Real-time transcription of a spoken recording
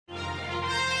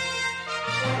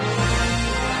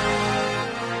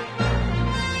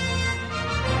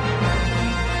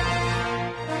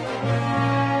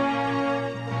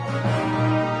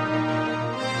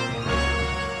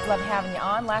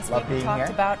on. Last week we talked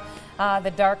about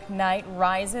The Dark Knight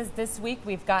Rises. This week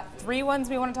we've got 3 ones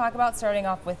we want to talk about, starting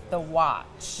off with The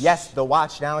Watch. Yes, The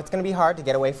Watch. Now, it's going to be hard to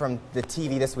get away from the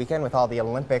TV this weekend with all the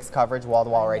Olympics coverage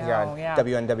wall-to-wall right here on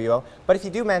WNWO. But if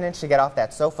you do manage to get off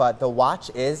that sofa, The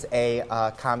Watch is a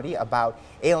comedy about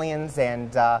aliens,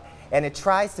 and it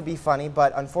tries to be funny,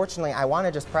 but unfortunately, I want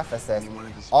to just preface this.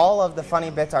 All of the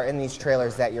funny bits are in these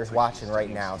trailers that you're watching right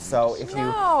now. So if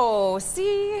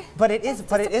you But it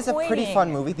is a pretty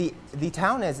fun movie. The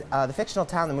town is the fictional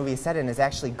town the movie is set in is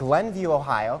actually Glenview,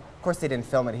 Ohio. Of course, they didn't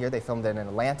film it here. They filmed it in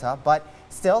Atlanta, but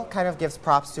still kind of gives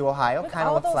props to Ohio. Kind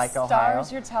of looks like Ohio.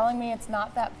 Stars, you're telling me it's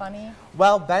not that funny?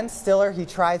 Well, Ben Stiller, he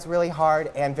tries really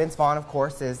hard, and Vince Vaughn, of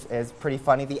course, is pretty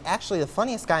funny. Actually, the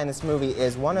funniest guy in this movie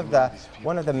is one of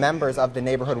the members of the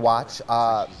Neighborhood Watch,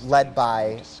 led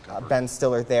by Ben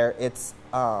Stiller. There, it's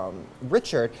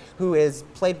Richard, who is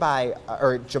played by,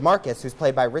 or Jamarcus, who's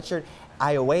played by Richard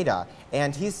Ayoade,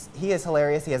 and he is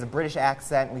hilarious. He has a British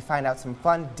accent. We find out some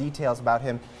fun details about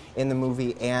him in the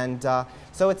movie, and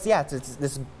so it's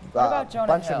this what about Jonah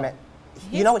bunch Hill? of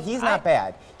you know what? He's not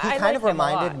bad. He kind of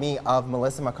reminded me of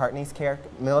Melissa McCarthy's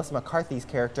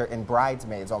character in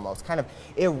Bridesmaids, almost kind of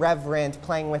irreverent,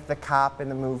 playing with the cop in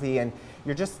the movie, and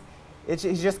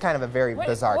he's just kind of a very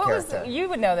bizarre character. You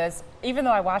would know this, even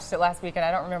though I watched it last week and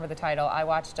I don't remember the title. I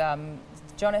watched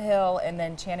Jonah Hill and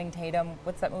then Channing Tatum.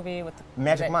 What's that movie with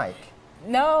Magic Mike?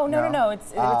 No.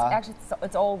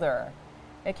 It's older.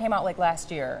 It came out like last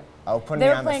year. Oh, putting me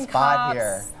on the spot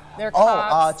here. They're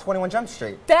cops. 21 Jump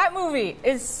Street. That movie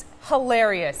is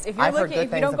hilarious. If you're I've heard good if you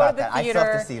things don't go about to the that. theater, I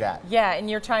still have to see that. Yeah, and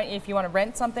if you want to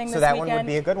rent something this that weekend, one would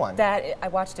be a good one. I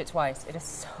watched it twice. It is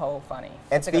so funny.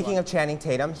 And speaking of Channing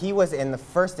Tatum, he was in the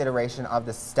first iteration of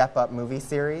the Step Up movie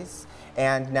series,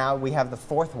 and now we have the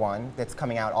 4th one that's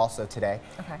coming out also today.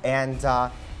 Okay. And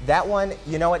that one,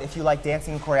 you know what? If you like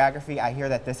dancing and choreography, I hear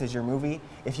that this is your movie.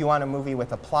 If you want a movie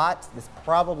with a plot, this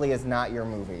probably is not your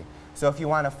movie. So if you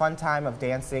want a fun time of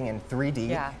dancing in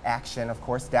 3D action, of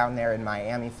course, down there in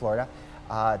Miami, Florida,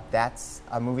 that's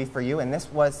a movie for you. And this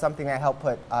was something that helped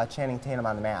put Channing Tatum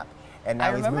on the map. And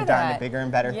now he's moved on to bigger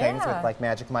and better things with like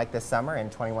Magic Mike this summer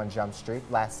and 21 Jump Street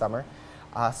last summer.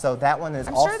 So that one is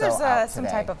also out today. I'm sure there's some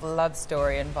type of love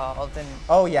story involved. And,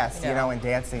 oh, yes, and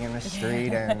dancing in the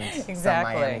street and some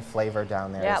Miami flavor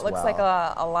down there as well. Yeah, it looks like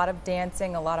a lot of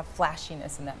dancing, a lot of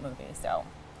flashiness in that movie. So.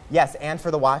 Yes, and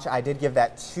for The Watch, I did give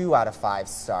that 2 out of 5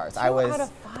 stars. I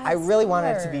really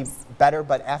wanted it to be better,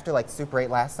 but after like Super 8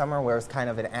 last summer, where it was kind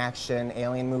of an action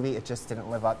alien movie, it just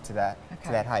didn't live up to that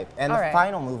hype. And the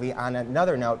final movie, on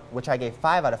another note, which I gave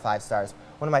 5 out of 5 stars,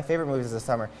 one of my favorite movies of the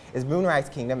summer, is Moonrise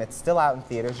Kingdom. It's still out in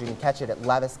theaters. You can catch it at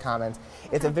Levis Commons.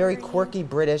 It's a very quirky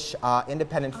British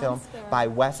independent film by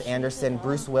Wes Anderson.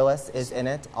 Bruce Willis is in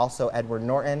it, also Edward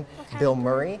Norton, Bill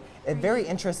Murray. A very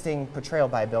interesting portrayal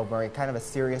by Bill Murray, kind of a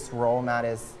serious role, not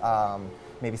as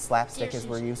maybe slapstick as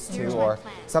we're used to, or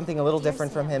something a little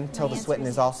different from him. Tilda Swinton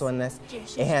is also in this,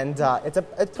 and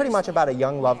it's pretty much about a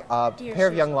pair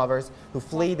of young lovers who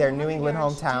flee their New England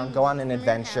hometown, go on an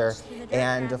adventure,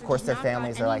 and of course their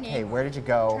families are like, "Hey, where did you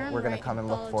go? We're going to come and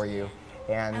look for you."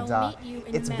 And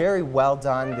it's very well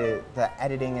done. The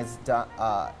editing is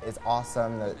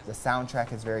awesome. The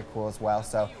soundtrack is very cool as well.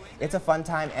 So it's a fun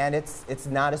time, and it's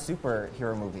not a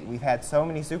superhero movie. We've had so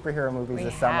many superhero movies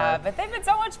this summer. But they've been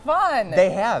so much fun. They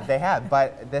have.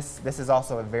 But this is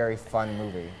also a very fun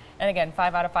movie. And again,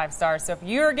 5 out of 5 stars. So if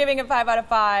you're giving it 5 out of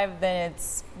 5, then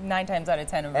it's 9 times out of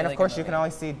 10 a really And of course, good movie. you can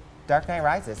always see Dark Knight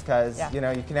Rises, because you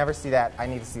can never see that. I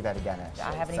need to see that again, actually.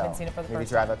 I haven't even seen it for the first time. Maybe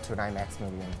drive up to an IMAX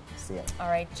movie and see it. All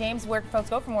right, James, where can folks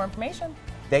go for more information?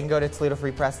 They can go to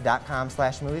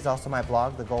ToledoFreePress.com/movies. Also my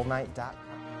blog, thegoldknight.com.